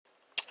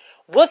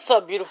What's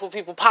up, beautiful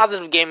people?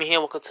 Positive Gaming here.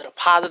 Welcome to the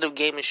Positive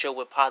Gaming Show,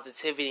 where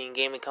positivity and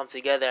gaming come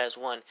together as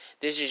one.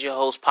 This is your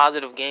host,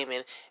 Positive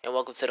Gaming, and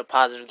welcome to the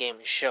Positive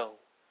Gaming Show.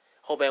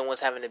 Hope everyone's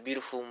having a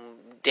beautiful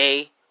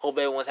day. Hope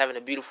everyone's having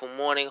a beautiful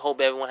morning.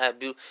 Hope everyone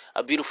had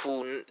a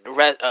beautiful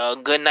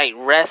good night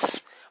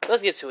rest.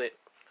 Let's get to it.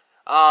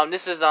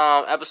 This is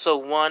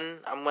episode 1.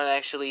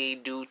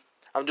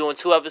 I'm doing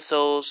 2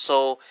 episodes.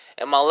 So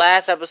in my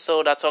last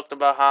episode, I talked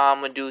about how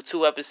I'm gonna do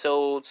 2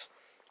 episodes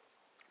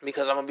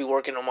because I'm gonna be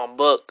working on my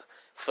book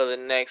for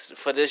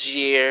this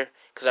year,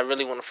 because I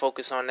really want to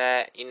focus on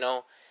that,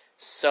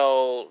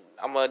 So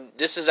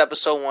this is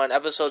episode 1.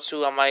 Episode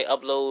 2 I might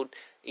upload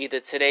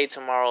either today,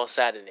 tomorrow, or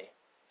Saturday.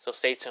 So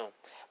stay tuned.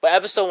 But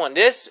episode 1,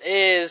 this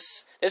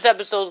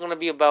episode is gonna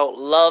be about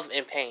love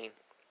and pain.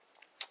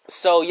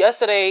 So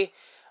yesterday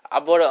I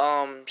bought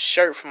a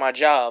shirt for my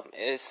job.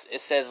 It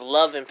says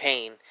love and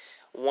pain,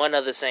 one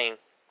are the same.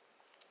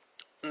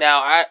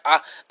 Now,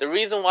 I the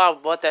reason why I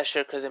bought that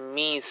shirt, because it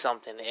means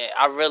something.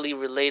 I really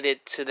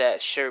related to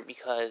that shirt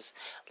because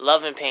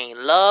love and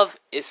pain. Love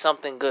is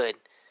something good,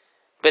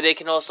 but it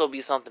can also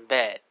be something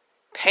bad.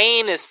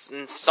 Pain is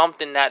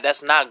something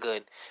that's not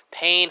good.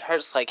 Pain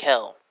hurts like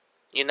hell,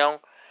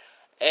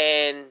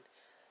 And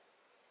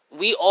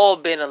we all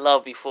been in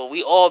love before.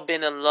 We all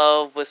been in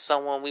love with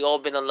someone. We all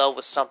been in love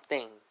with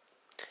something.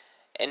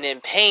 And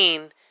then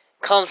pain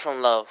comes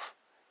from love.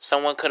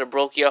 Someone could have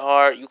broke your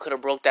heart. You could have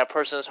broke that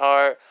person's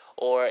heart.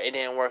 Or it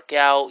didn't work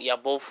out. Y'all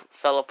both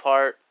fell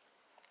apart.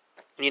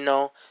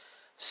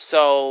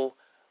 So,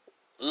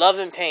 love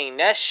and pain.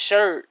 That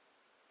shirt.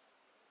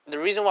 The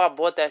reason why I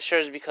bought that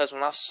shirt is because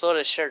when I saw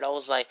the shirt, I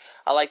was like,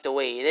 I like the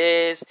way it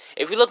is.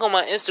 If you look on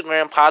my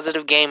Instagram,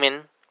 Positive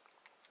Gaming,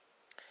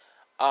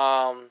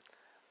 I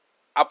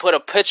put a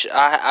picture.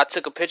 I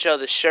took a picture of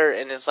the shirt,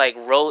 and it's like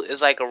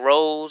It's like a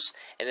rose,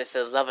 and it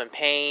says love and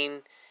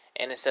pain,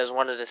 and it says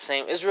one of the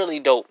same. It's really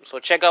dope. So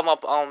check out my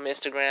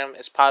Instagram.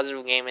 It's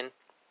Positive Gaming.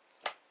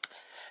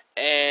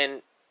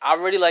 And I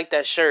really like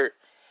that shirt.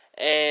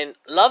 And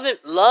love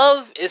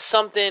is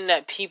something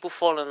that people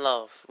fall in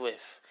love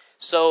with.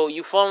 So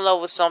you fall in love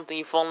with something,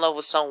 you fall in love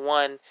with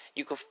someone,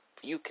 you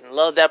can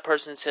love that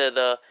person to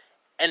the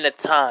end of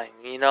time,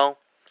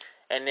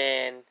 And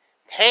then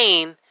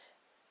pain,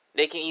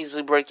 they can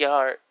easily break your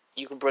heart.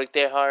 You can break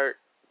their heart.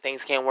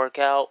 Things can't work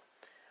out.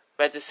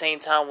 But at the same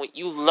time, when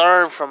you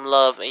learn from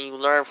love and you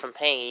learn from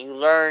pain, you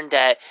learn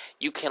that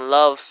you can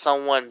love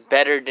someone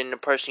better than the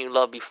person you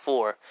loved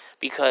before.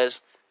 Because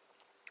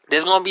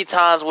there's going to be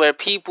times where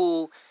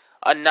people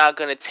are not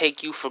going to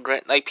take you for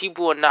granted. Like,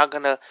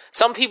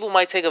 some people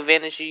might take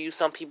advantage of you,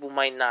 some people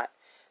might not.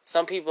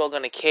 Some people are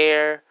going to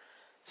care,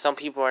 some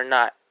people are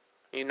not,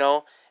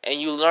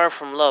 And you learn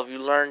from love. You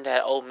learn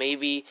that,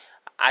 maybe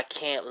I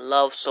can't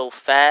love so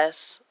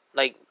fast.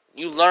 Like,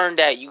 you learn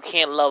that you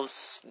can't love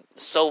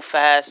so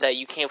fast, that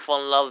you can't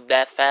fall in love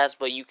that fast,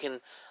 but you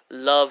can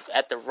love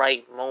at the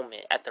right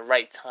moment, at the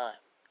right time,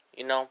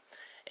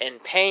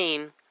 And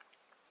pain,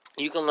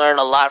 you can learn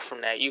a lot from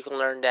that. You can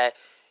learn that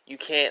you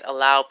can't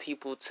allow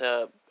people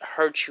to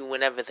hurt you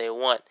whenever they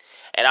want.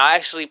 And I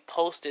actually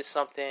posted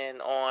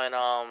something on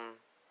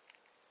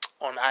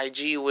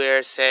IG where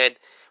I said,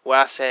 what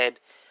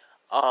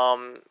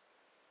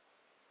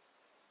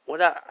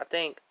I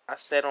think I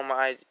said on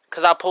my,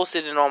 because I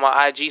posted it on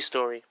my IG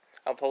story.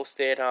 I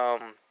posted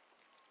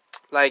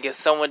like, if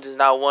someone does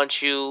not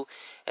want you,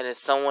 and if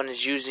someone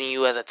is using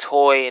you as a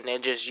toy, and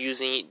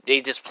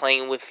they just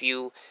playing with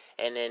you,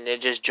 and then they're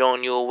just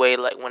throwing you away,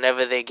 like,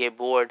 whenever they get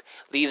bored,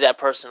 leave that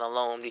person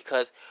alone.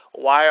 Because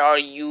why are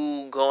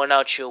you going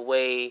out your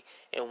way,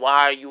 and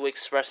why are you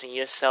expressing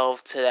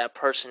yourself to that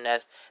person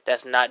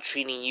that's not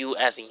treating you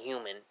as a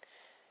human?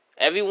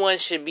 Everyone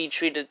should be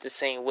treated the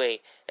same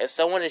way. If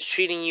someone is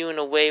treating you in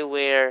a way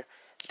where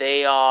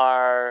they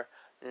are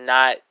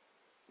not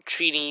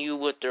treating you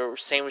with the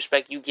same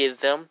respect you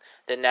give them,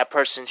 then that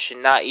person should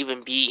not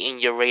even be in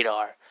your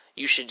radar.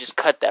 You should just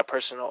cut that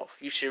person off.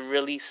 You should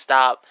really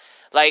stop.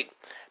 Like,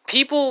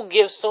 people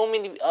give so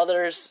many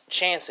others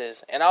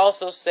chances. And I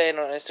also said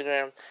on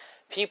Instagram,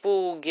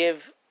 people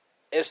give,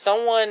 if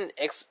someone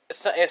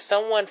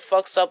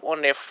fucks up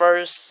on their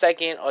first,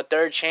 second, or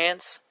third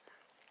chance,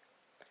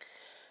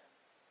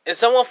 if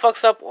someone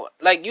fucks up,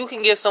 like, you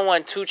can give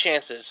someone 2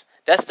 chances.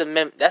 That's the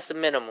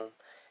minimum.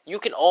 You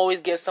can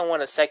always give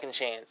someone a second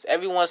chance.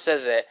 Everyone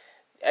says that.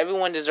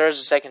 Everyone deserves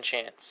a second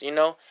chance,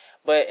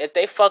 But if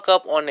they fuck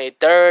up on their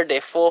third,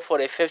 their fourth, or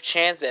their fifth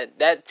chance,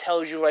 that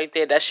tells you right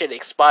there that shit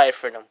expired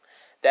for them.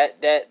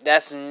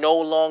 That's no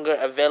longer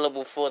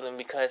available for them,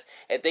 because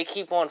if they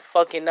keep on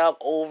fucking up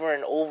over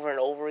and over and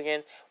over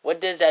again, what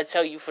does that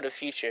tell you for the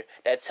future?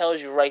 That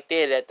tells you right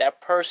there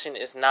that person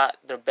is not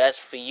the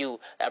best for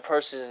you. That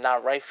person is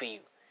not right for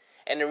you.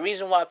 And the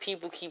reason why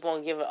people keep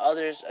on giving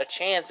others a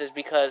chance is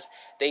because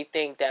they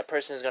think that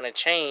person is going to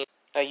change.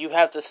 You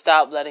have to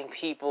stop letting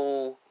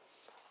people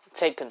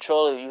take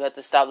control of you. You have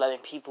to stop letting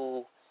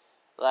people,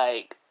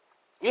 like,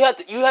 you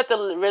really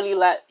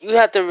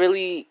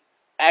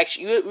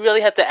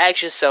have to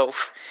ask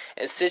yourself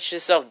and sit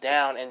yourself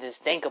down and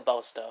just think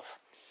about stuff.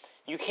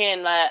 You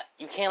cannot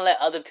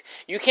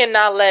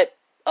let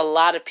a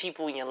lot of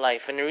people in your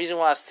life. And the reason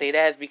why I say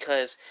that is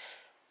because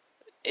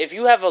if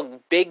you have a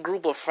big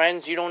group of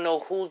friends, you don't know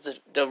who's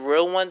the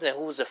real ones and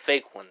who's the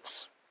fake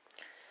ones.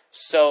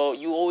 So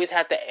you always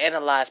have to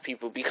analyze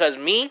people. Because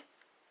me,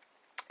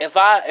 if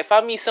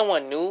I meet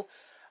someone new,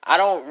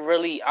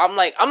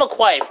 I'm a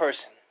quiet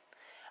person.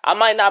 I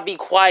might not be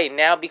quiet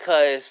now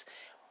because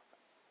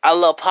I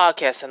love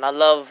podcasting. I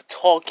love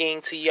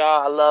talking to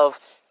y'all. I love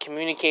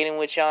communicating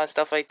with y'all and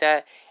stuff like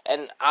that.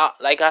 And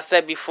like I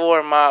said before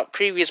in my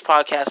previous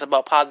podcast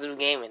about positive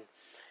gaming,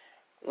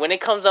 when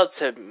it comes up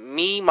to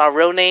me, my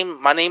real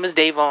name, my name is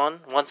Davon.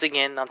 Once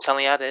again, I'm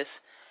telling y'all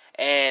this.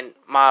 And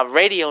my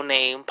radio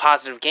name,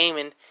 Positive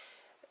Gaming,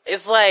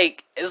 it's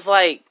like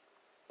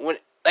when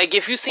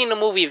if you've seen the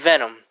movie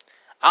Venom,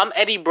 I'm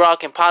Eddie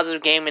Brock and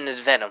Positive Gaming is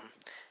Venom.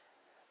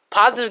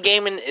 Positive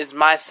Gaming is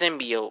my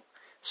symbiote.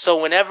 So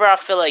whenever I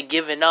feel like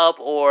giving up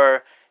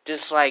or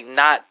just like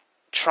not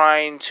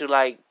trying to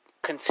like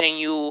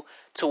continue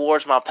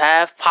towards my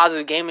path,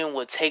 Positive Gaming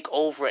will take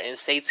over and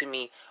say to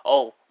me,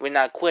 "Oh, we're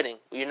not quitting.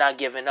 You're not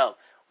giving up.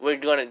 We're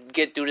gonna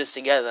get through this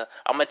together.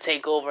 I'm gonna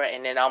take over,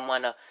 and then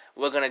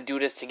we're gonna do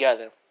this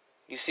together."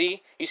 You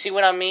see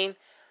what I mean?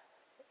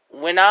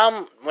 When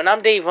I'm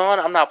Davon,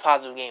 I'm not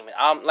Positive Gaming.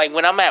 I'm like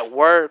when I'm at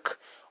work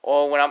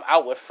or when I'm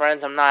out with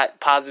friends, I'm not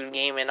Positive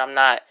Gaming. I'm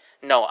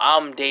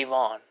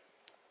Davon.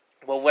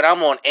 But when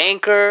I'm on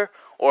Anchor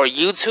or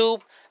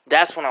YouTube,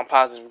 that's when I'm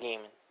Positive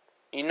Gaming.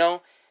 You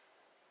know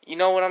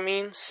what I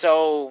mean?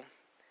 So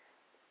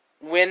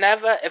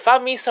if I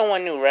meet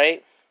someone new,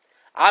 right?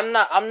 I'm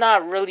not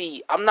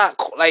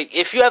like,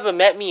 if you ever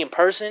met me in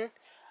person,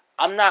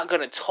 I'm not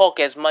gonna talk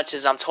as much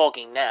as I'm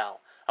talking now.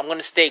 I'm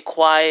gonna stay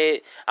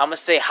quiet. I'm gonna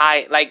say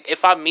hi. Like,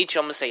 if I meet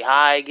you, I'm gonna say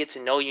hi, get to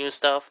know you and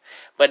stuff.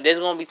 But there's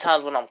gonna be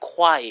times when I'm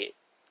quiet,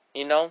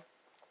 you know?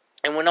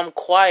 And when I'm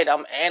quiet,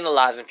 I'm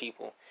analyzing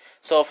people.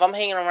 So if I'm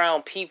hanging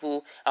around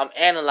people, I'm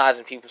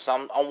analyzing people.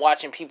 So I'm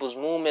watching people's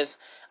movements.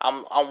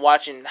 I'm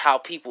watching how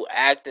people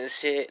act and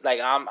shit.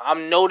 Like,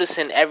 I'm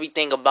noticing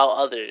everything about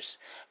others.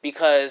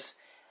 Because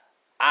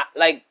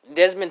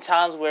there's been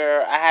times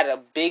where I had a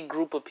big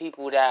group of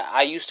people that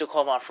I used to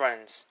call my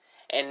friends.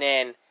 And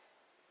then,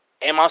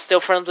 am I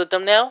still friends with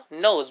them now?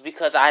 No, it's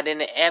because I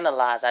didn't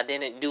analyze. I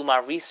didn't do my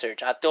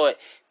research. I thought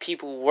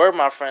people were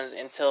my friends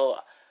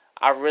until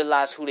I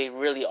realized who they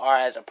really are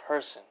as a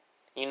person.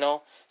 You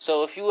know?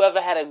 So if you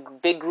ever had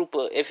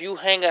if you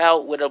hang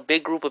out with a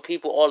big group of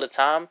people all the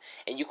time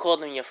and you call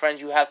them your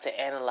friends, you have to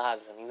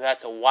analyze them. You have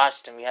to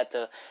watch them. You have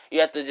to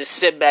just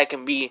sit back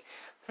and be,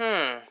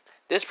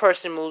 this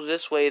person moves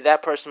this way,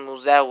 that person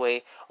moves that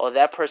way, or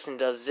that person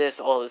does this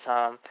all the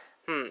time.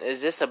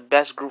 Is this the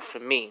best group for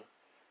me?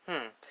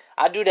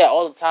 I do that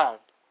all the time.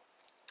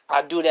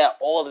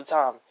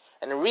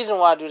 And the reason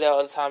why I do that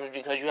all the time is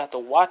because you have to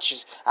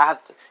watch.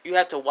 You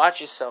have to watch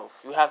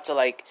yourself. You have to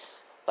like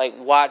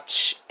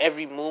watch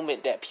every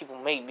movement that people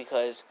make,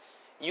 because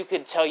you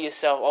could tell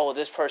yourself, "Oh,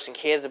 this person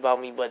cares about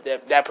me," but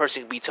that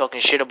person could be talking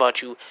shit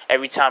about you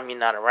every time you're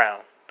not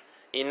around.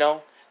 You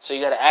know? So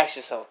you gotta ask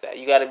yourself that.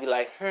 You gotta be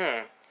like,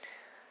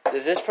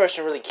 does this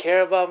person really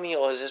care about me,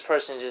 or is this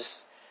person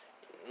just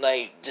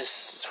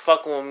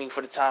fucking with me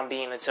for the time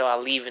being until I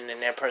leave and then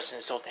that person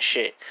is talking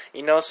shit?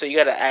 You know? So you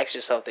gotta ask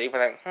yourself that. You be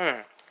like,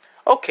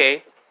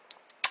 okay,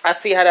 I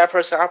see how that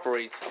person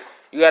operates.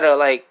 You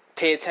gotta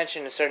pay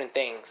attention to certain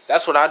things.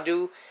 That's what I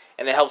do,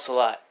 and it helps a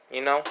lot,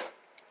 you know?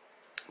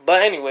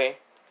 But anyway,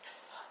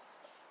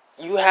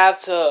 you have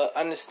to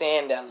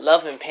understand that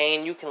love and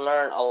pain, you can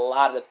learn a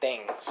lot of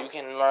things. You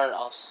can learn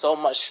so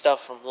much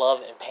stuff from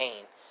love and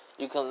pain.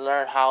 You can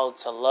learn how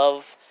to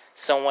love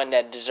someone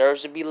that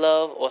deserves to be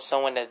loved or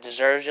someone that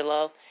deserves your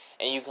love.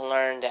 And you can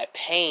learn that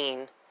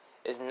pain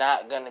is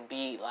not going to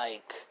be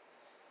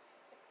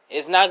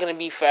it's not going to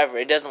be forever.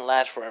 It doesn't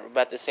last forever.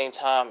 But at the same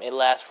time, it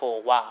lasts for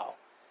a while.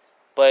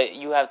 But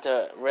you have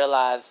to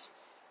realize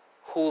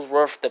who's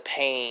worth the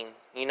pain.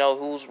 You know,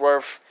 who's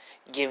worth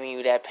giving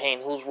you that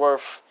pain. Who's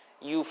worth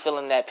you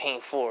feeling that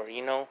pain for,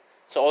 you know?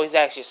 So always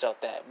ask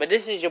yourself that. But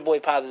this is your boy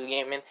Positive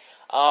Gaming.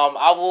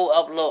 I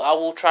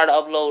will try to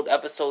upload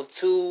episode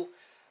 2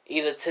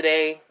 either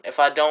today. If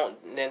I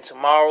don't, then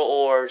tomorrow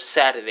or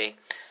Saturday.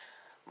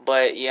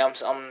 But yeah,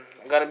 I'm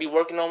gonna be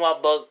working on my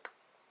book.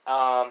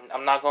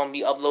 I'm not gonna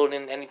be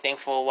uploading anything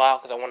for a while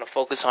because I want to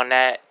focus on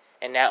that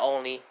and that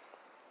only.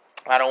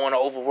 I don't want to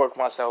overwork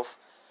myself.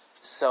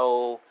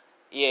 So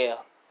yeah.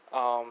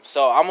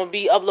 So I'm gonna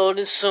be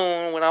uploading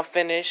soon when I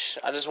finish.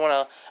 I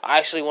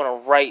actually wanna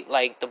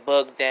write the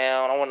book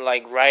down. I wanna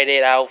write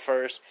it out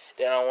first.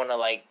 Then I wanna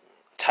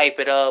type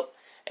it up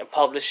and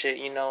publish it,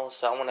 you know.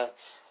 So I wanna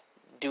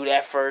do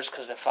that first,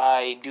 because if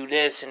I do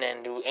this and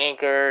then do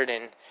Anchor,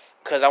 then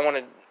because I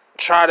wanna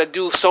try to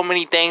do so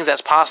many things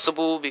as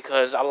possible,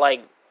 because I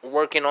like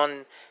working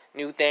on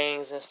new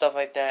things and stuff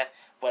like that.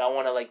 But I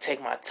wanna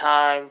take my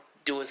time,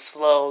 do it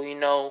slow, you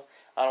know.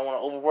 I don't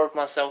want to overwork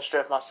myself,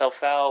 stress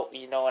myself out,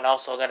 you know, and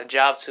also I got a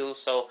job too,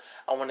 so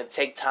I want to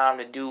take time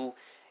to do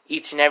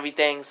each and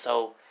everything.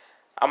 So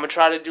I'm going to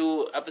try to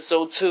do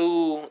episode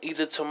 2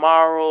 either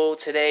tomorrow,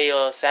 today,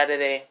 or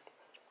Saturday.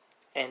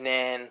 And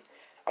then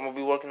I'm going to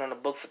be working on the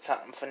book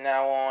from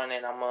now on.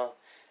 And I'm going to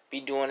be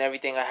doing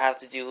everything I have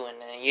to do. And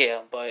then,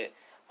 yeah, but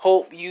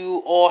hope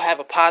you all have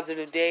a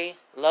positive day.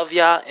 Love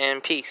y'all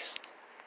and peace.